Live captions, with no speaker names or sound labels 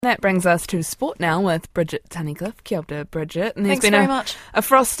That brings us to sport now with Bridget Tunnicliffe. Kia ora, Bridget. And Thanks very much. A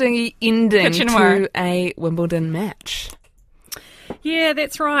frosty ending to a Wimbledon match. Yeah,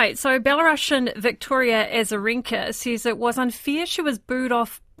 that's right. So Belarusian Victoria Azarenka says it was unfair she was booed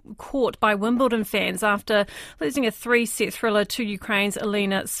off court by Wimbledon fans after losing a 3-set thriller to Ukraine's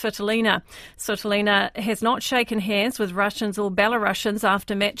Elina Svitolina. Svitolina has not shaken hands with Russians or Belarusians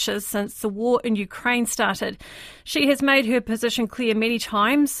after matches since the war in Ukraine started. She has made her position clear many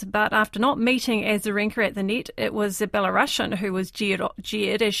times, but after not meeting Azarenka at the net, it was a Belarusian who was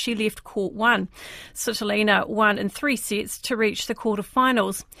jeered as she left court 1. Svitolina won in 3 sets to reach the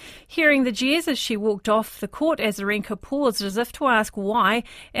quarterfinals. Hearing the jeers as she walked off the court, Azarenka paused as if to ask why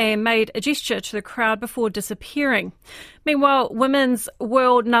and made a gesture to the crowd before disappearing. Meanwhile, women's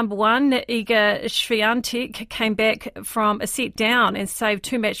world number 1, Iga Swiatek, came back from a set down and saved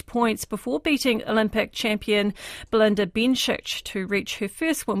 2 match points before beating Olympic champion Belinda Bencic to reach her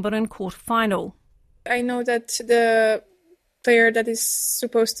first Wimbledon quarterfinal. I know that the player that is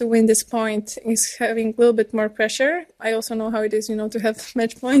supposed to win this point is having a little bit more pressure. I also know how it is, to have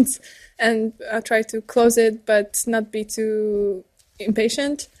match points and try to close it, but not be too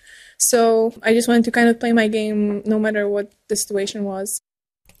impatient. So I just wanted to kind of play my game no matter what the situation was.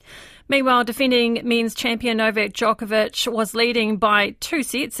 Meanwhile, defending men's champion Novak Djokovic was leading by 2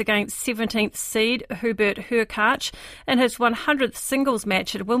 sets against 17th seed Hubert Hurkacz in his 100th singles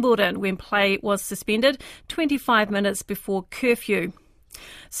match at Wimbledon when play was suspended 25 minutes before curfew.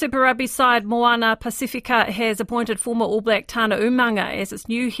 Super Rugby side Moana Pacifica has appointed former All Black Tana Umanga as its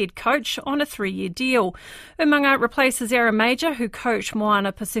new head coach on a 3-year deal. Umanga replaces Aaron Major, who coached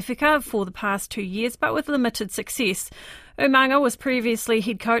Moana Pacifica for the past 2 years, but with limited success. Umanga was previously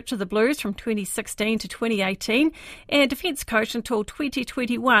head coach of the Blues from 2016 to 2018 and defence coach until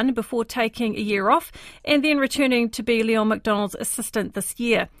 2021 before taking a year off and then returning to be Leon McDonald's assistant this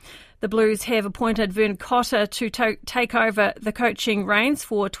year. The Blues have appointed Vern Cotter to take over the coaching reins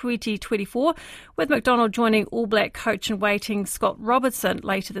for 2024, with McDonald joining All Black coach-in-waiting Scott Robertson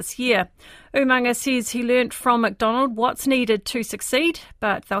later this year. Umanga says he learnt from McDonald what's needed to succeed,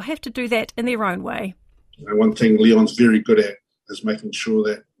 but they'll have to do that in their own way. One thing Leon's very good at is making sure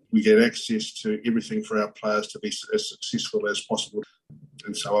that we get access to everything for our players to be as successful as possible.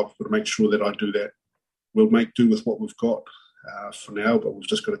 And so I've got to make sure that I do that. We'll make do with what we've got for now, but we've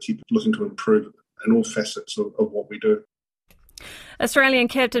just got to keep looking to improve in all facets of what we do. Australian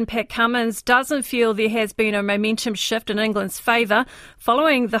captain Pat Cummins doesn't feel there has been a momentum shift in England's favour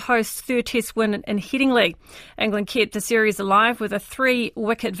following the host's 3rd Test win in Headingley. England kept the series alive with a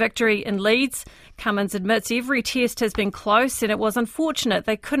 3-wicket victory in Leeds. Cummins admits every test has been close and it was unfortunate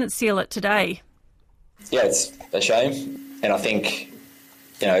they couldn't seal it today. Yeah, it's a shame, and I think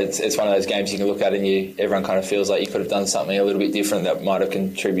it's one of those games you can look at and everyone kind of feels like you could have done something a little bit different that might have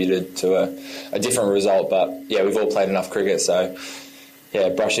contributed to a different result. But yeah, we've all played enough cricket, so yeah,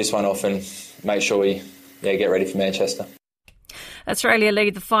 brush this one off and make sure we get ready for Manchester. Australia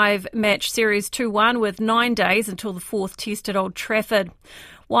lead the 5-match series 2-1 with 9 days until the 4th Test at Old Trafford.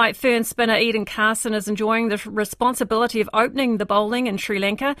 White Fern spinner Eden Carson is enjoying the responsibility of opening the bowling in Sri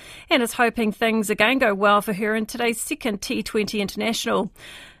Lanka and is hoping things again go well for her in today's second T20 international.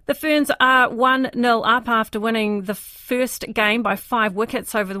 The Ferns are 1-0 up after winning the first game by 5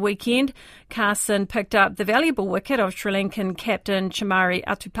 wickets over the weekend. Carson picked up the valuable wicket of Sri Lankan captain Chamari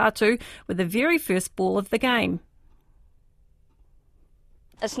Atupatu with the very first ball of the game.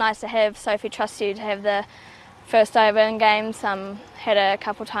 It's nice to have Sophie Trustee to have the first over in games. Had a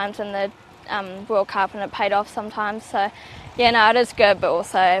couple times in the World Cup and it paid off sometimes. So yeah, it is good, but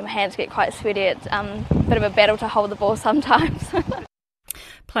also my hands get quite sweaty. It's a bit of a battle to hold the ball sometimes.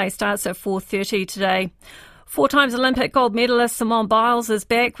 Play starts at 4:30 today. 4 times Olympic gold medalist Simone Biles is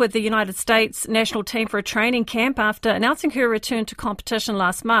back with the United States national team for a training camp after announcing her return to competition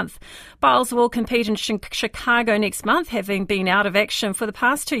last month. Biles will compete in Chicago next month, having been out of action for the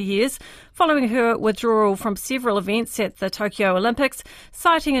past 2 years following her withdrawal from several events at the Tokyo Olympics,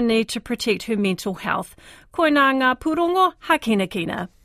 citing a need to protect her mental health. Koe nā ngā pūrongo, ha kina kina.